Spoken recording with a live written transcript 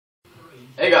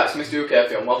Hey guys, Mr.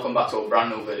 UKF and welcome back to a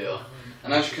brand new video.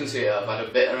 And as you can see, I've had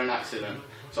a bit of an accident,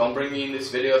 so I'm bringing you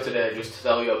this video today just to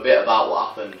tell you a bit about what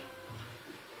happened.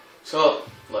 So,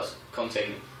 let's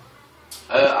continue.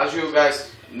 As you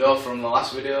guys know from the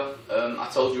last video, I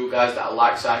told you guys that I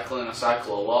like cycling. I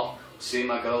cycle a lot, see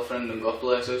my girlfriend and go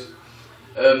places.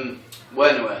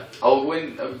 Well, anyway, I was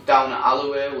going down an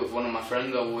alleyway with one of my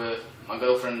friends, or with my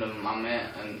girlfriend and my mate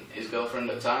and his girlfriend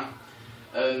at the time.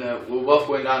 And we were both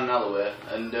going down an alleyway,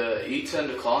 and he turned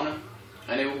a corner,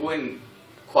 and he was going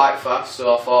quite fast,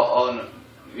 so I thought, oh, no,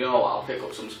 you know what, I'll pick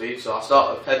up some speed. So I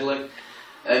started pedalling,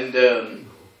 and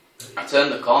I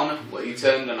turned the corner, but he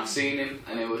turned and I seen him,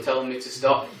 and he was telling me to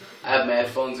stop. I had my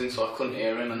headphones in so I couldn't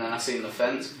hear him, and then I seen the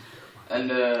fence, and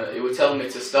he was telling me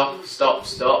to stop, stop,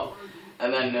 stop,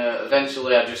 and then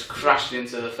eventually I just crashed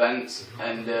into the fence,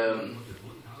 and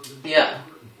yeah,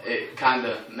 it kind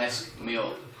of messed me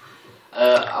up.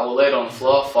 I was laid on the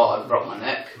floor, thought I'd broke my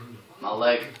neck, my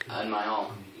leg and my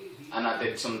arm, and I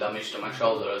did some damage to my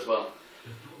shoulder as well,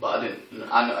 but I didn't.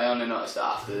 I only noticed that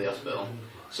after the hospital.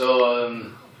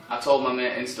 So I told my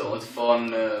mate instantly to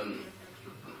phone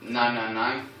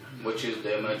 999, which is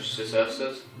the emergency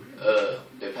services.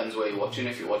 Depends where you're watching.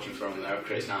 If you're watching from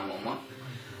America, it's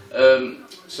 911.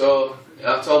 So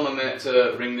I told my mate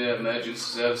to ring the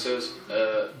emergency services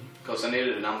because I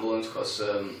needed an ambulance, because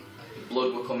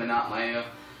blood were coming out my ear,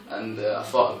 and I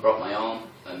thought I'd broke my arm,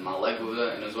 and my leg was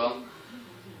hurting as well.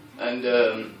 And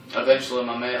eventually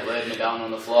my mate laid me down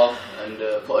on the floor and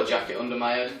put a jacket under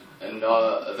my head, and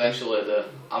eventually the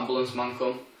ambulance man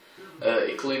come.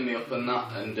 He cleaned me up and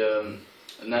that, and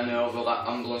then that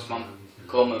ambulance man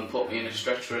come and put me in a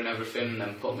stretcher and everything, and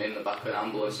then put me in the back of an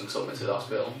ambulance and took me to the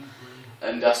hospital.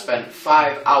 And I spent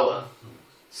 5 hours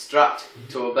strapped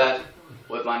to a bed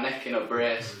with my neck in a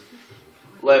brace,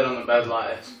 laid on the bed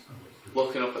like this,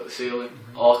 looking up at the ceiling.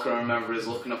 All I can remember is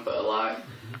looking up at a light.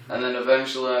 And then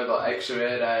eventually I got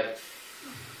x-rayed. I had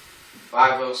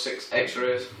 5 or 6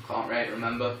 x-rays, can't really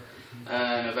remember.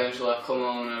 And eventually I come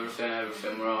home and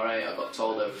everything were alright. I got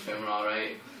told everything were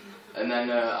alright. And then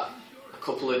a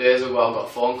couple of days ago I got a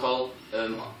phone call.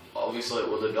 Obviously it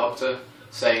was the doctor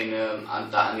saying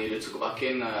that I needed to go back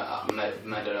in. I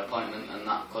made an appointment and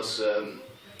that, because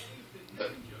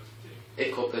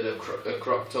hiccup had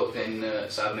cropped up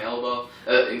inside my elbow,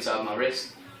 inside my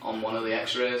wrist, on one of the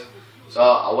x-rays. So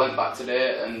I went back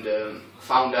today and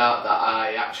found out that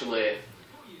I actually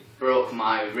broke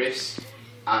my wrist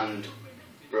and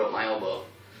broke my elbow.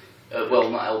 Well,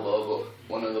 not elbow, but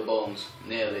one of the bones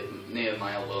near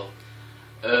my elbow.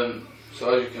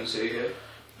 So as you can see here,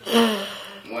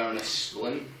 I'm wearing a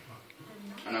sling,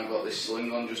 and I've got this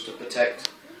sling on just to protect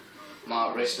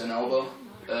my wrist and elbow.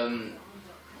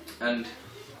 And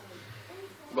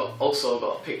also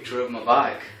got a picture of my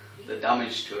bike, the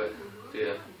damage to it.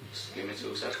 Yeah, just give me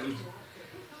 2 seconds.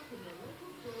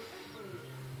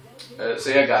 So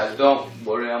yeah guys, don't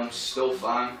worry, I'm still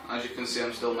fine. As you can see,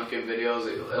 I'm still making videos.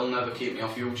 It'll never keep me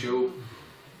off YouTube.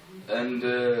 And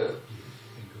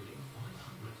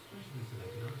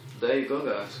there you go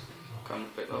guys, come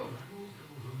pick up.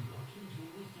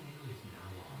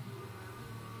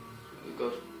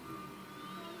 Good.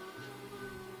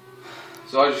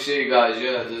 So as you see guys,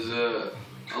 yeah, there's a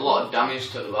lot of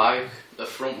damage to the bike. The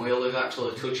front wheel is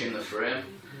actually touching the frame.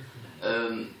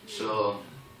 So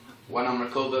when I'm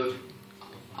recovered,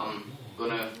 I'm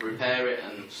gonna repair it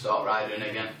and start riding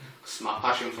again. It's my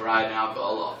passion for riding. I've got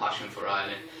a lot of passion for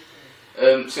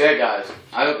riding. So yeah guys,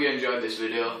 I hope you enjoyed this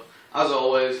video. As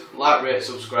always, like, rate,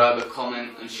 subscribe,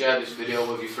 comment and share this video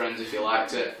with your friends if you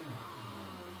liked it.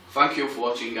 Thank you for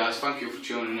watching guys, thank you for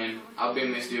tuning in. I've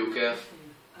been Mr. UKF.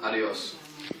 Adios.